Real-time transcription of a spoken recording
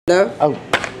Oh.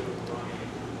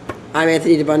 I'm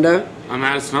Anthony DeBundo. I'm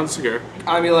Addison Hunsiger.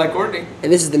 I'm Eli Courtney.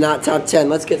 And this is the Not Top 10.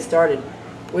 Let's get started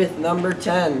with number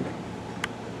 10.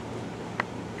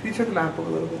 Can you turn the map over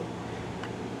a little bit?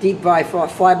 Deep by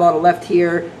fly ball to left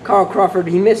here. Carl Crawford,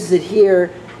 he misses it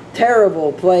here.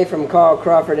 Terrible play from Carl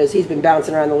Crawford as he's been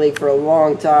bouncing around the league for a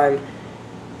long time.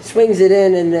 Swings it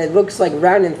in, and it looks like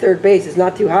rounding third base is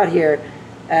not too hot here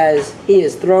as he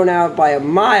is thrown out by a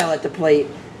mile at the plate.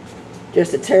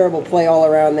 Just a terrible play all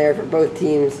around there for both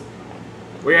teams.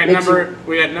 We had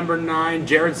number 9,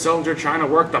 Jared Sellinger, trying to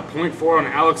work the .4 on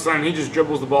Alex Len. He just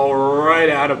dribbles the ball right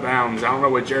out of bounds. I don't know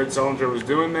what Jared Sellinger was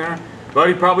doing there, but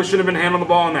he probably should have been handling the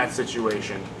ball in that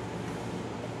situation.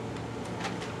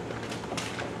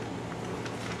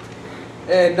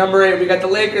 And number 8, we got the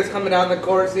Lakers coming down the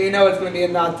court, so you know it's going to be a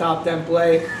not top 10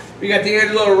 play. We got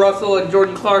D'Angelo Russell and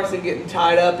Jordan Clarkson getting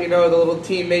tied up. You know, the little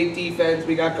teammate defense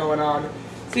we got going on.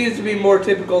 Seems to be more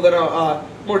typical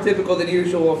than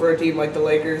usual for a team like the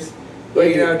Lakers. But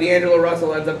you know, D'Angelo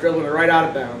Russell ends up dribbling it right out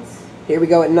of bounds. Here we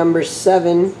go at number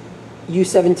 7,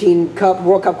 U17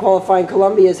 World Cup qualifying.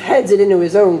 Colombia's heads it into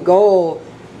his own goal.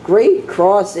 Great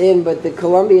cross in, but the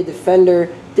Colombia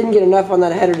defender didn't get enough on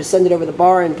that header to send it over the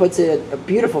bar and puts it a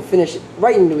beautiful finish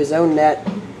right into his own net.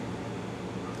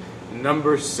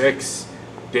 Number 6,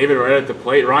 David right at the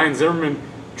plate. Ryan Zimmerman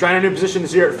trying a new position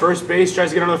this year at first base, tries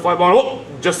to get another fly ball,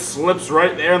 just slips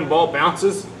right there and the ball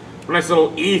bounces. A nice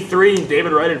little E3, and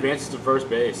David Wright advances to first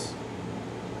base.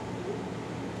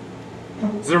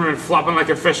 Zimmerman flopping like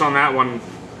a fish on that one.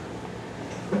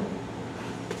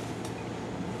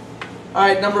 All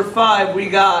right, number 5, we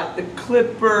got the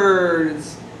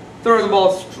Clippers throwing the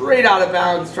ball straight out of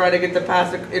bounds, trying to get the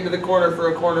pass into the corner for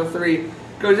a corner 3.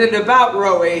 Goes into about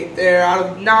row 8 there.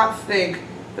 I do not think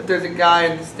that there's a guy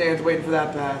in the stands waiting for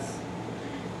that pass.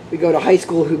 We go to high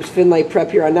school hoops, Finlay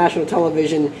Prep here on national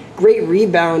television. Great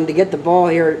rebound to get the ball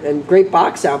here and great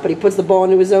box out, but he puts the ball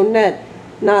into his own net.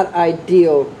 Not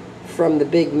ideal from the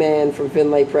big man from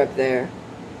Finlay Prep there.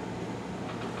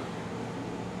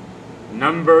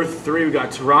 Number 3, we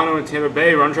got Toronto and Tampa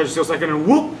Bay. Runner tries to steal second and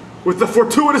whoop with the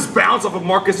fortuitous bounce off of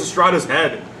Marcus Estrada's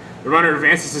head. The runner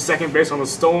advances to second base on the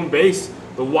stolen base.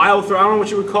 The wild throw, I don't know what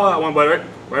you would call that one, but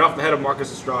right off the head of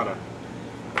Marcus Estrada.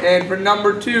 And for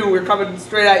number 2, we're coming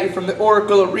straight at you from the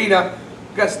Oracle Arena.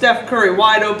 We've got Steph Curry,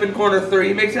 wide open corner 3.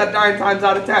 He makes that 9 times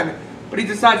out of 10. But he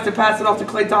decides to pass it off to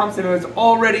Klay Thompson, who has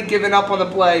already given up on the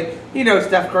play. He knows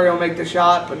Steph Curry will make the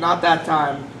shot, but not that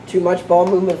time. Too much ball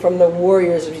movement from the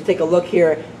Warriors. If you take a look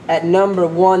here at number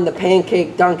 1, the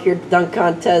pancake dunk here, dunk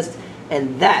contest.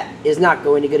 And that is not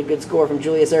going to get a good score from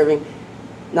Julius Erving.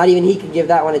 Not even he can give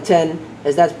that one a 10,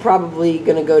 as that's probably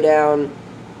going to go down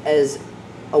as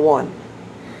a 1.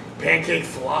 Pancake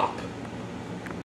flop.